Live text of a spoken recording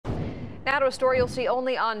Now to a story you'll see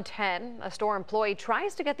only on 10. A store employee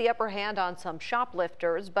tries to get the upper hand on some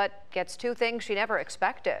shoplifters, but gets two things she never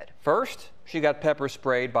expected. First, she got pepper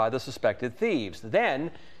sprayed by the suspected thieves.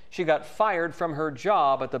 Then, she got fired from her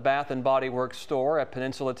job at the Bath & Body Works store at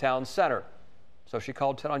Peninsula Town Center. So she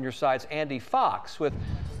called 10 on Your Side's Andy Fox with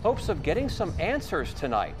hopes of getting some answers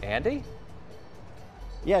tonight. Andy?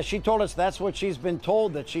 Yeah, she told us that's what she's been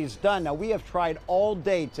told that she's done. Now, we have tried all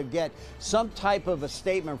day to get some type of a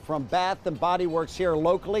statement from Bath & Body Works here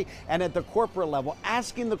locally and at the corporate level,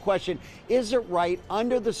 asking the question, is it right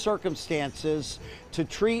under the circumstances to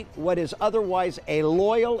treat what is otherwise a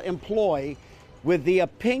loyal employee with the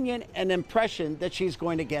opinion and impression that she's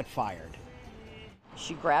going to get fired?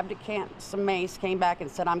 She grabbed some mace, came back and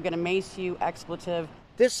said, "I'm going to mace you," expletive.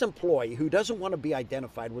 This employee, who doesn't want to be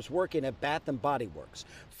identified, was working at Bath & Body Works,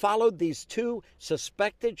 followed these two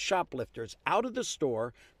suspected shoplifters out of the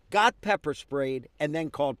store, got pepper sprayed, and then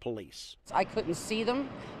called police. I couldn't see them.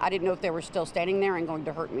 I didn't know if they were still standing there and going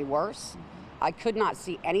to hurt me worse. I could not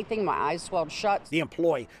see anything. My eyes swelled shut. The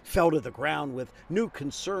employee fell to the ground with new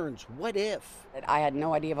concerns. What if? I had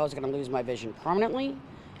no idea if I was going to lose my vision permanently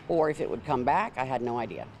or if it would come back. I had no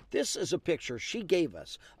idea. This is a picture she gave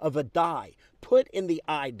us of a dye put in the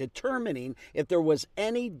eye, determining if there was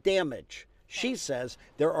any damage. She says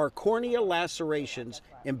there are corneal lacerations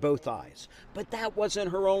in both eyes. But that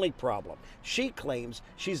wasn't her only problem. She claims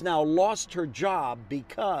she's now lost her job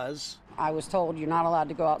because I was told you're not allowed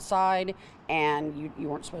to go outside and you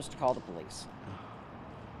weren't supposed to call the police.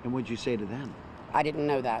 And what'd you say to them? I didn't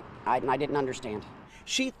know that. I didn't understand.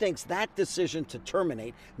 She thinks that decision to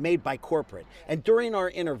terminate made by corporate, and during our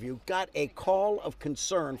interview got a call of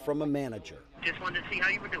concern from a manager. Just wanted to see how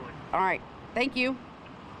you were doing. All right, thank you.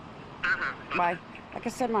 Bye. Like I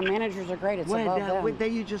said, my managers are great. It's above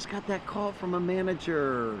them. You just got that call from a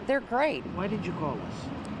manager. They're great. Why did you call us?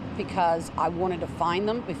 Because I wanted to find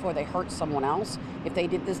them before they hurt someone else. If they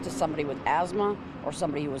did this to somebody with asthma or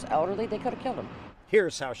somebody who was elderly, they could have killed them.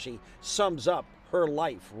 Here's how she sums up her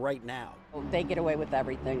life right now. They get away with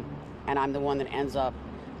everything, and I'm the one that ends up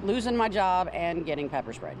losing my job and getting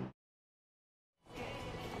pepper sprayed.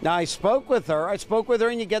 Now, I spoke with her,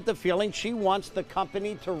 and you get the feeling she wants the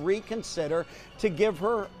company to reconsider to give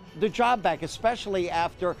her the job back, especially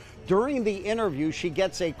after, during the interview, she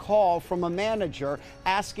gets a call from a manager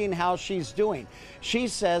asking how she's doing. She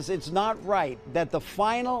says it's not right that the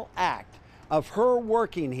final act of her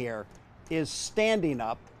working here is standing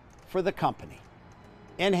up for the company.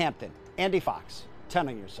 In Hampton, Andy Fox, 10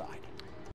 on Your Side.